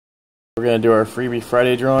We're going to do our Freebie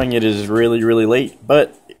Friday drawing. It is really late,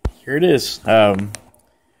 but here it is. I've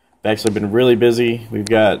actually been really busy. We've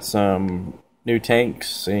got some new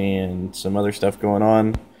tanks and some other stuff going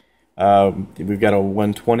on. We've got a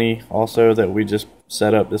 120 also that we just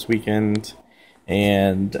set up this weekend,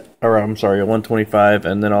 or I'm sorry, a 125,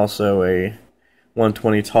 and then also a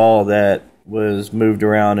 120 tall that was moved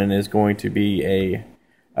around and is going to be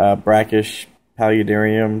a brackish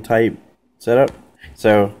paludarium type setup.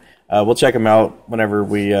 So we'll check them out whenever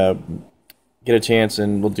we get a chance,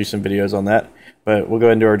 and we'll do some videos on that. But we'll go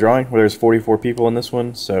ahead and do our drawing. Well, there's 44 people in this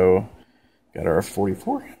one, so got our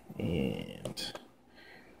 44. And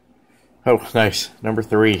oh, nice. Number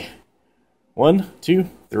 3. 1, 2,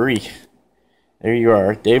 3. There you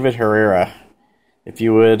are, David Herrera. If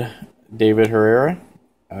you would, David Herrera,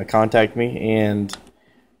 contact me and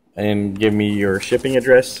give me your shipping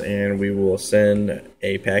address, and we will send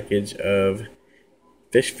a package of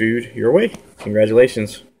fish food your way.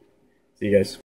 Congratulations. See you guys.